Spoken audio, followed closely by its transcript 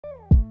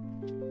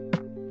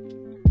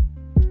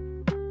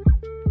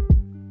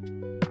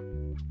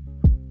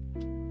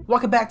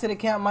Welcome back to the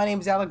camp. My name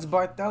is Alex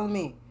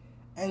Bartholomew,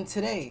 and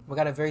today we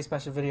got a very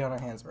special video on our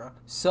hands, bro.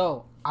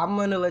 So I'm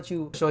gonna let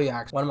you show you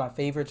one of my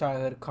favorite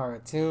childhood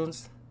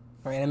cartoons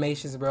or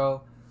animations,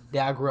 bro,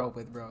 that I grew up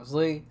with, bro. It's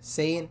literally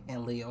Satan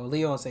and Leo.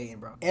 Leo and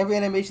Satan, bro. Every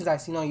animations I've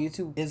seen on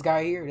YouTube, this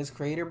guy here, this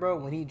creator, bro,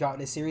 when he dropped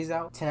this series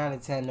out, 10 out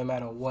of 10, no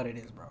matter what it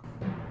is, bro.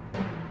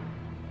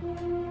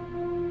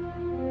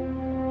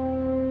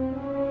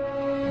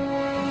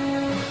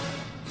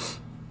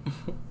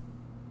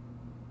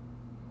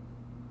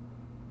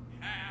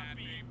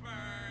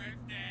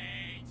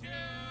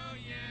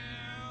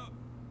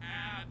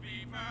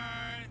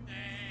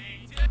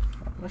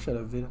 I should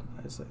have video.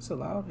 It's it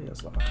loud? Yeah,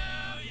 it's loud.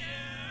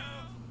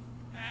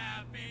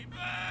 Happy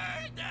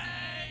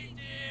birthday,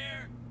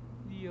 dear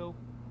Leo.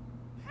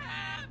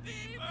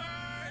 Happy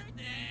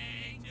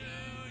birthday to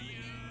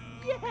you.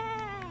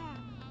 Yeah!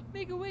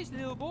 Make a wish,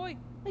 little boy.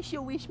 I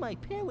sure wish my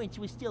parents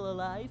were still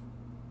alive.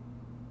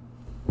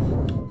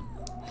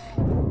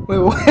 Wait,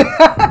 what?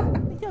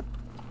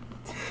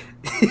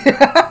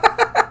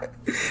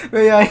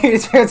 Wait, yeah,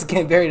 his parents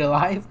getting buried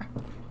alive.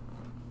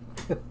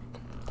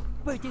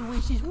 Birthday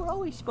wishes were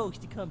always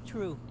supposed to come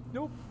true.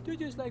 Nope, they're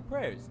just like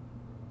prayers.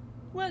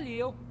 Well,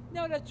 Leo,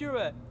 now that you're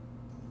a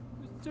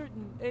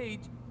certain age,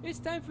 it's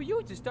time for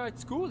you to start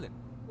schooling.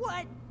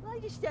 What? I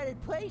just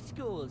started play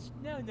schools.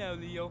 Now,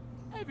 Leo,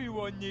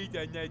 everyone needs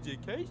an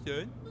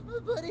education.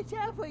 But it's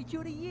halfway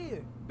through the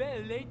year.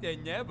 Better late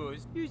than never.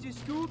 Here's your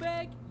school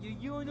bag, your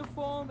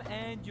uniform,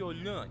 and your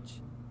lunch.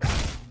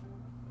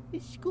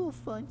 Is school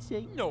fun,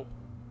 Satan? Nope.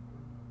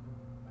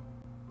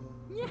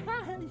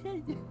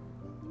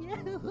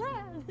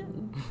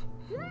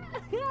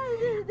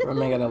 Bro,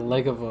 man got a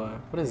leg of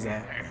a, what is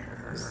that?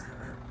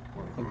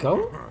 A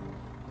goat?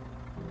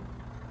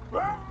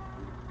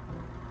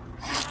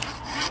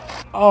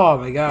 Oh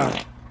my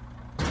god.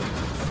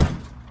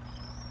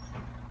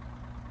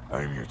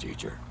 I'm your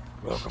teacher.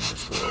 Welcome to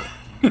school.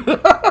 Is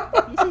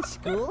it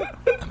school?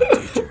 I'm a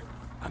teacher.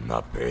 I'm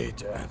not paid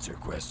to answer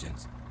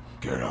questions.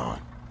 Get on.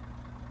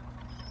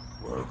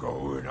 We're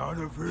going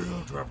on a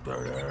field trip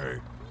today.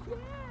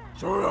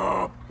 Shut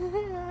up.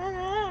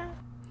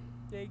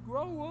 They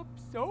grow up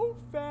so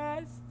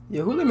fast.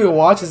 Yeah, who let me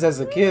watch this as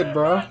a kid,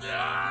 bro?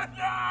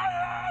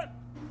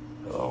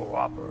 Hello,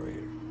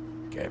 operator.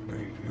 Get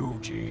me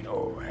Eugene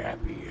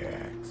Happy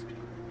Hands.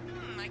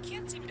 I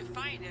can't seem to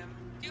find him.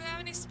 Do you have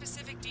any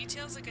specific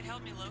details that could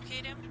help me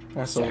locate him?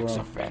 That's so Sex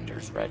wrong.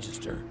 offenders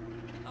register.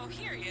 Oh,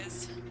 here he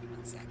is.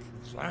 One sec.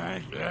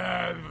 Thank you.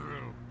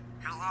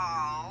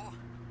 Hello?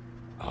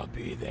 I'll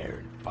be there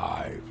in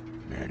 5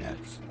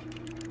 minutes.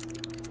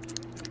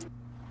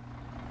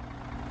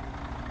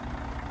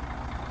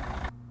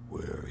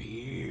 We're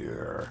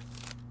here.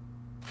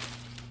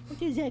 What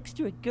does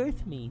extra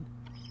girth mean?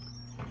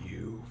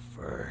 You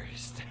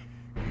first.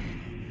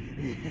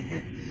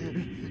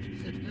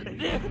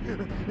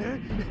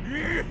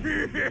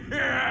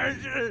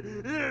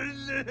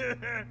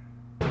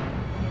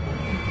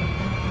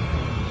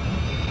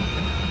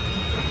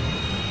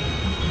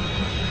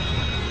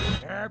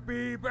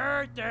 Happy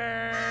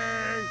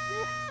birthday!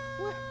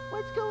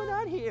 What's going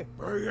on here?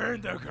 Bring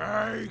in the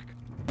cake!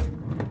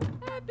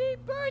 Happy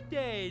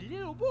birthday,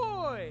 little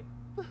boy.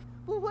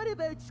 Well, what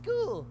about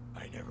school?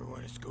 I never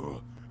went to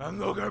school, and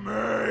look at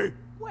me!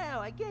 Wow,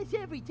 I guess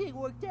everything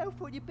worked out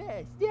for the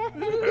best.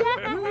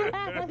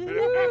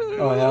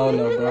 Oh, hell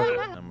no, bro.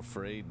 I'm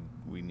afraid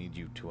we need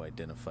you to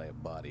identify a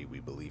body we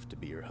believe to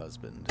be your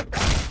husband.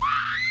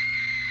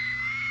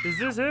 Is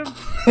this him?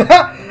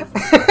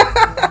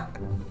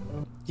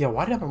 Yeah,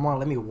 why did my mom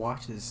let me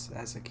watch this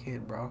as a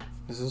kid, bro?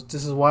 This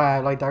is why I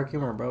like dark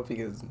humor, bro,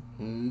 because,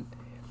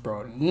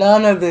 bro,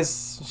 none of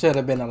this should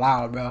have been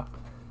allowed, bro.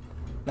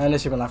 None of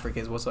this should have been allowed for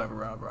kids whatsoever,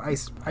 bro. I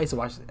used to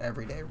watch this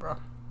every day, bro.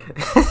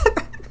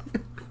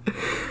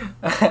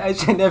 I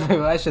should never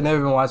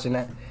been watching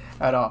that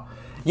at all.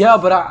 Yeah,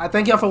 but I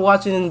thank y'all for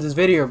watching this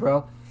video,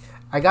 bro.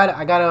 I got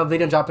a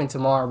video dropping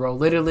tomorrow, bro.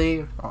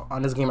 Literally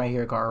on this game right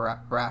here called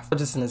Raft.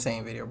 Just in the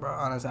same video, bro.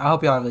 Honestly, I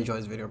hope y'all really enjoy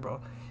this video, bro.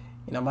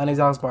 You know, my name is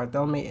Alex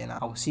Bartholomew, and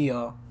I will see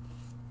y'all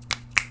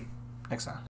next time.